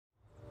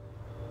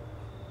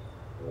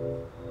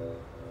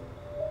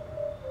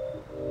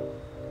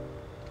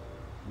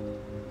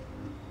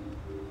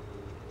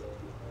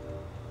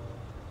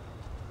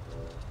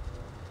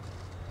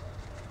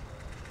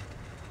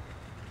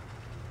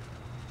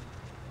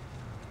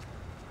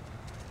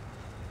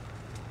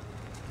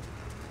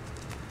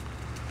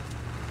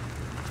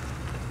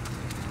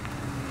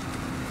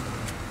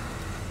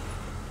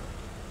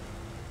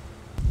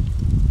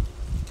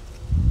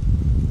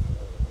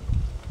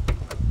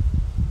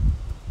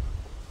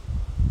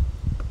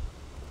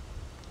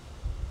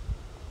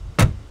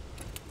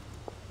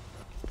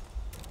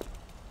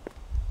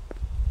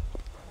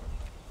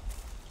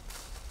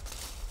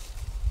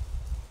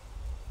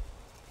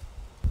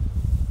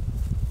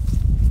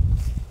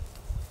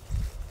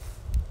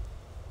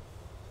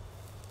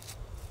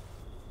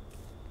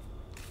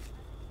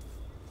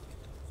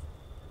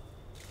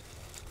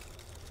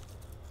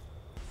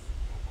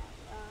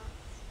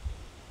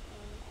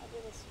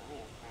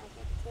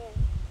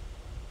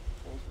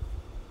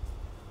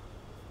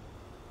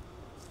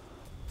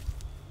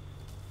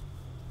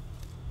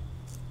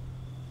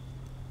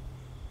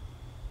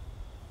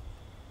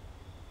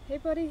Hey,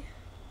 buddy.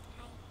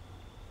 Hi.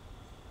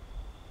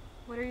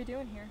 What are you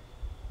doing here?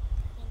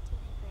 Talking to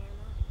my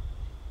grandma.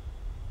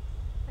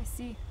 I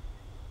see.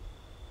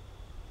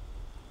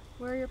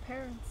 Where are your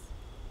parents?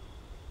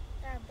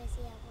 They're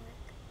busy at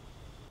work.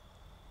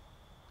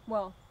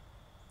 Well,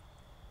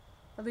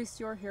 at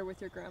least you're here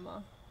with your grandma.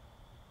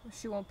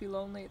 She won't be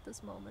lonely at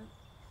this moment.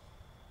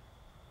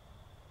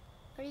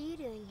 What are you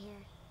doing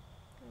here?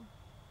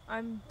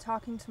 I'm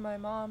talking to my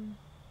mom.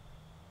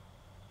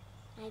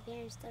 My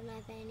parents don't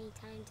have any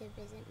time to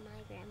visit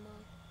my grandma.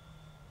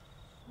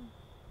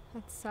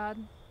 That's sad.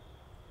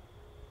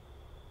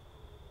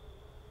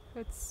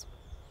 It's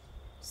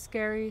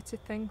scary to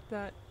think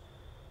that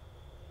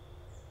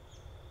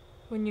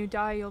when you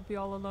die, you'll be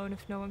all alone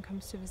if no one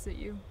comes to visit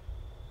you.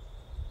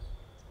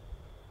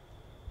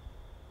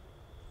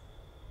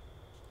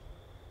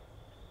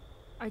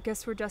 I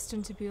guess we're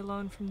destined to be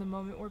alone from the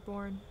moment we're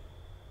born.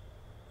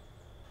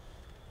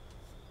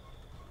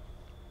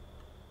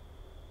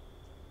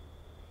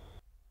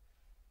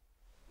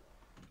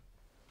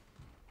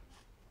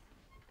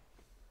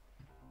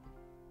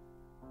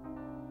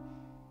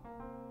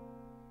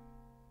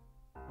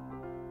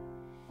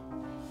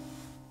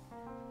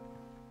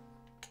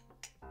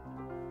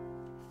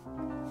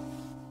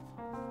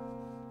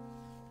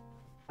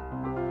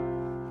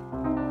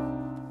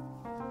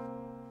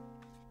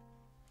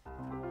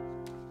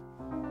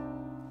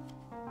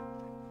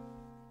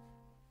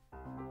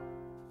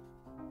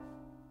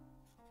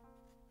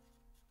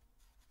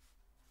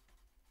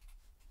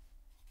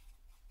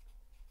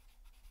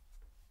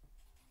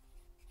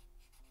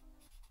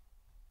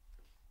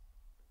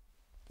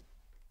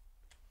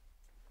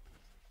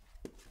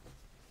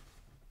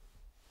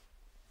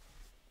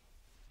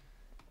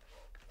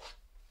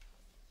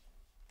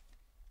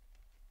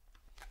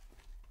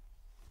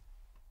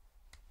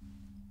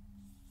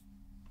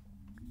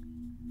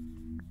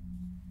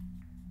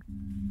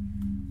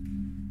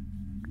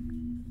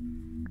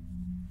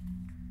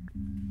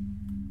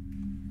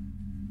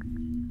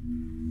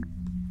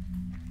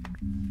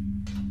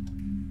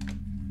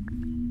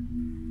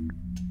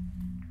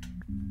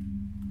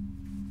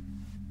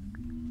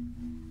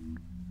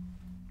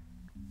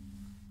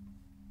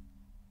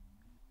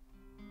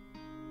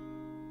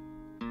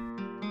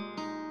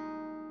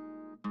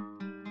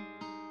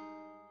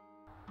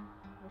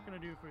 What can I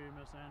do for you,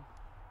 Miss Anne?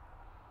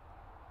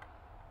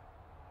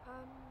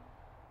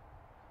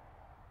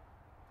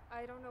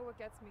 I don't know what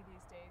gets me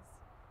these days.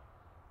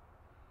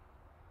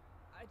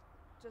 I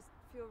just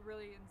feel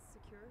really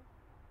insecure.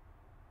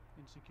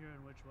 Insecure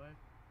in which way?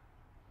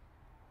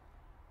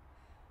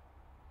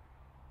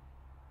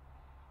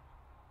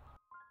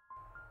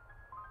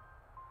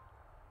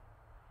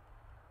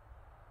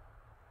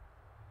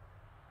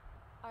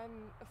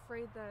 I'm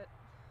afraid that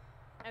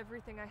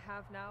everything I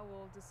have now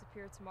will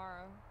disappear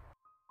tomorrow.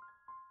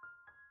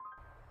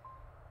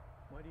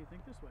 Why do you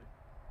think this way?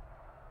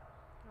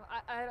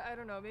 I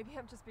don't know, maybe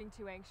I'm just being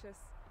too anxious.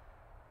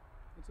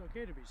 It's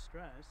okay to be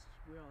stressed.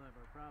 We all have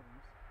our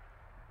problems.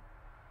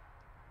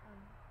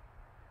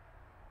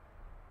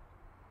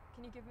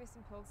 Can you give me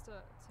some pills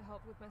to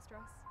help with my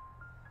stress?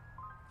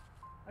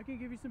 I can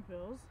give you some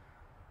pills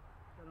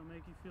that'll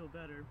make you feel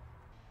better.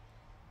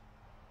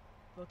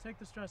 They'll take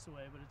the stress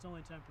away, but it's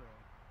only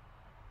temporary.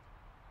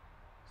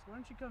 So why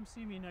don't you come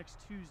see me next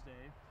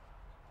Tuesday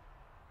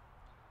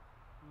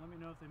and let me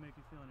know if they make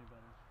you feel any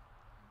better.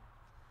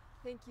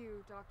 Thank you,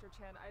 Dr.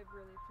 Chan. I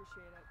really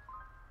appreciate it.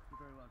 You're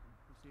very welcome.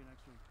 We'll see you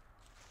next week.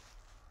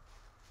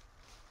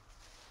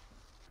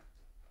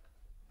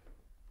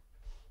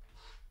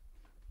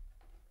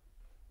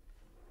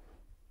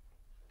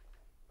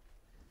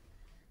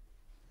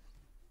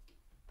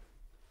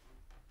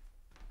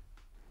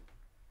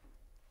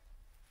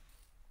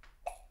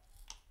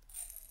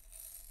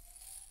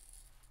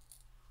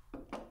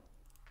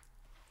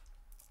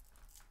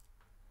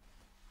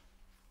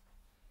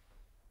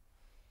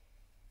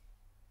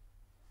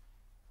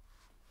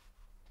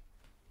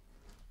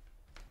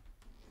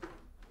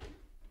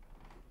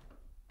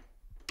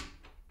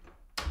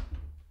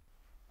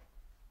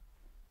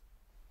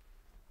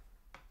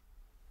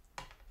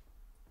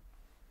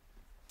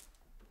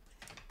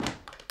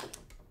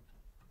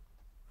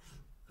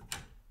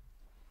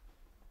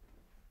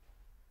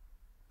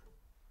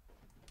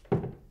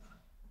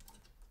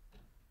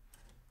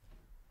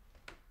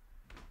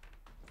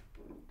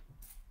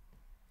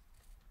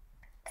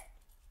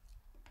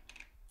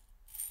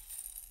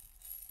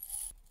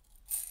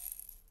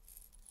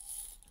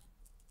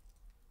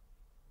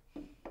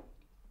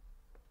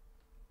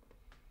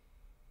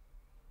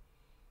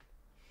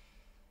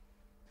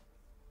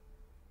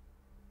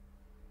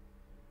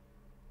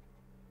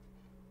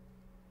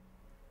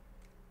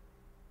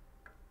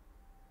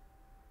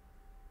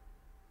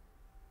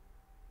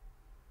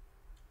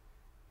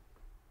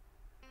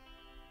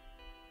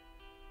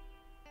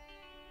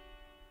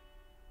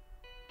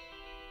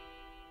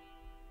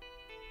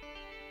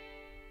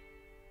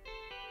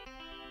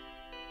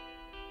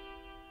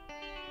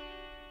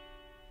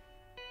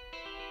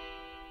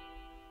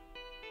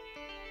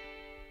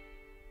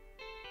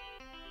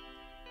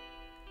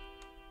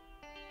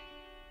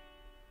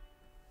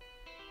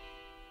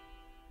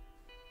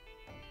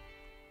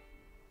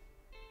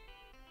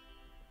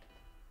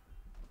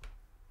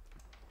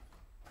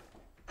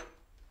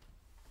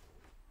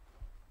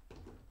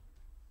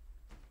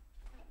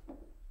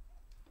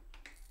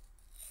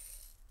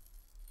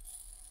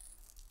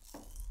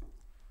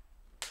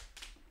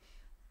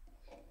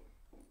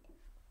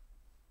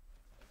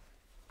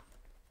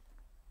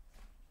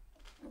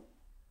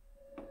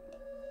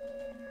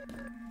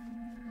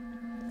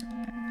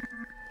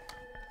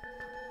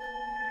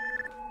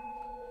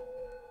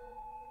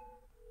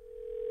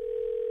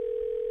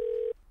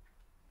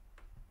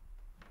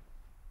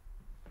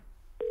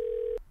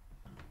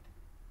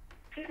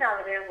 not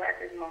available at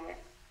this moment.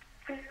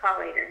 Please call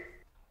later.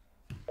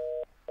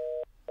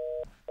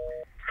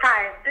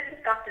 Hi, this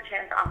is Dr.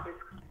 Chan's office.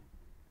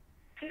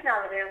 He's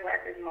not available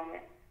at this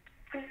moment.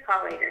 Please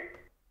call later.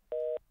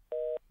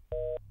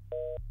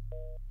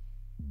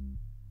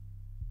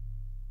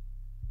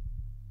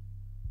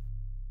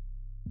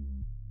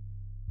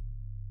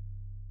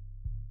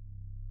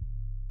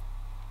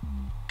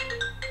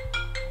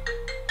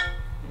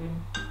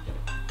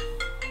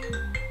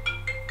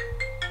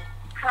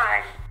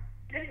 Hi,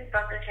 this is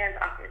Dr. Chan's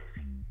office.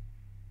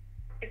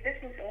 Is this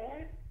Miss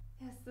Ann?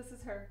 Yes, this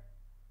is her.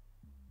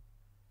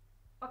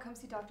 I'll come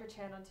see Dr.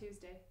 Chan on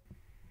Tuesday.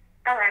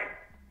 All right.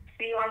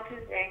 See you on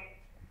Tuesday.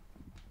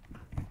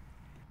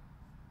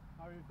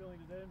 How are you feeling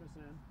today, Miss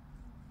Ann?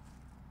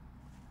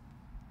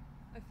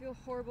 I feel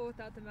horrible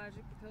without the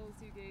magic pills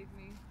you gave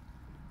me.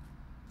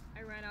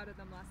 I ran out of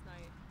them last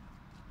night.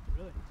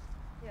 Really?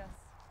 Yes.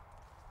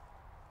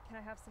 Can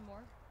I have some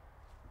more?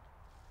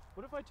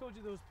 What if I told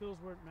you those pills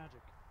weren't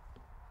magic?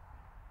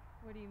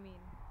 What do you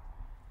mean?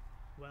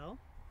 Well,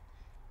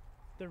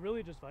 they're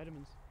really just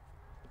vitamins.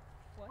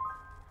 What?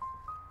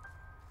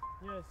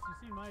 Yes, you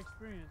see, in my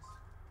experience,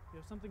 you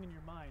have something in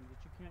your mind that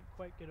you can't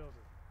quite get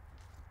over.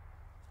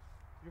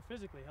 You're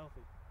physically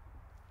healthy.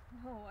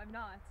 No, I'm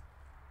not.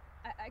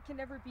 I can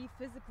never be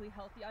physically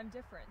healthy. I'm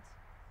different.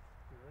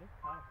 Really?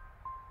 How?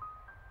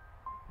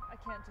 I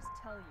can't just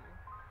tell you.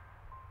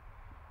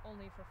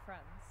 Only for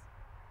friends.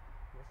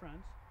 We're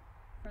friends.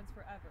 Friends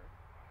forever.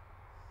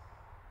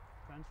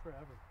 Friends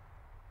forever.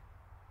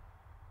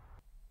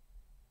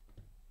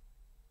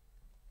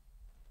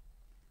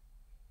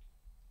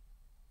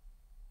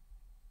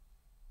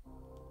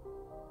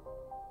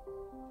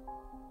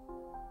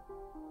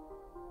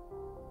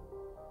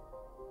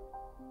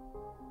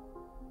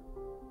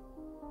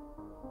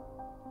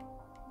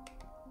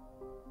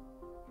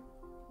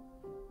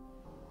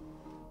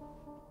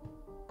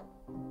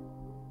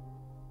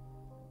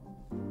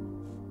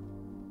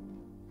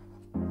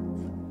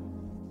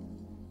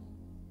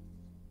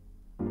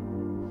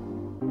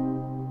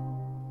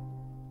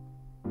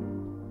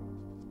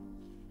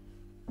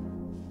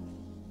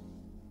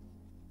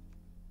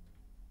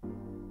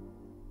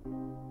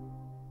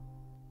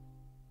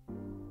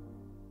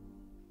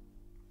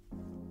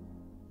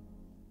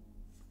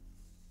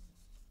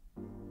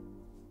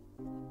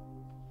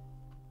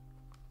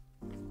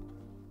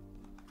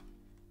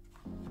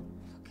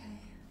 Okay.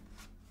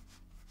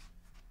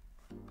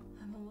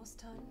 I'm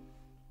almost done.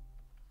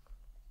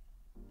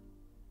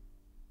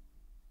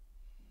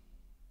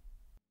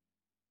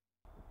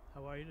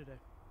 How are you today?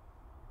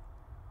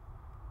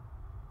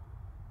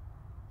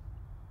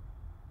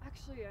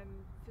 Actually,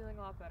 I'm feeling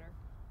a lot better.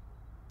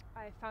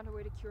 I found a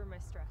way to cure my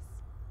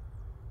stress.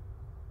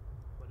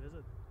 What is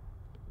it?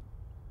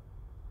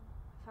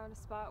 I found a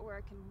spot where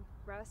I can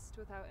rest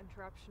without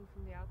interruption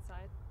from the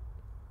outside.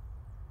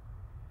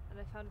 And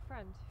I found a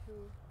friend who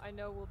I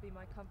know will be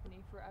my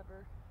company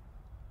forever.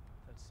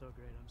 That's so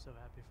great. I'm so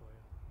happy for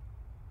you.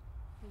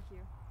 Thank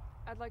you.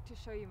 I'd like to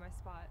show you my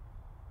spot.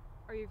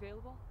 Are you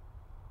available?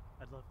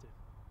 I'd love to.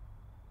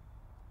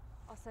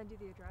 I'll send you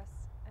the address,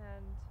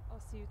 and I'll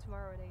see you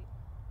tomorrow at 8.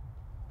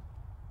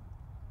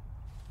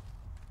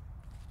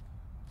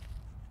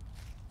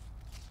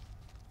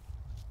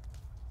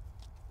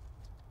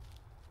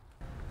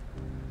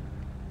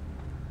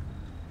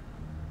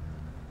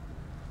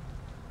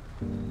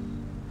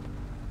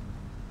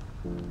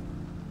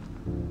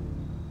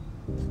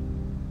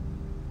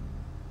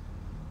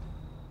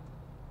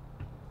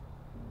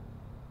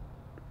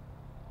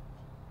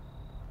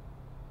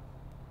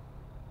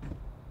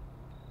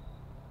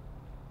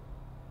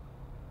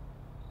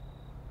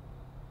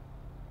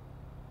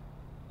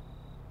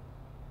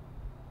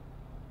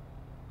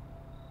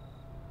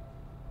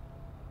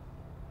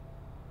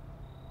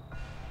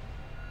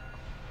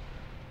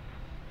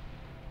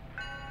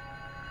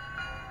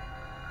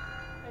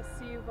 I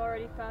see you've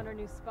already found our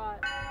new spot.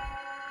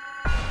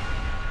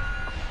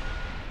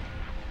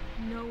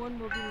 No one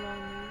will be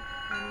lonely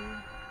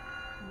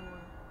anymore.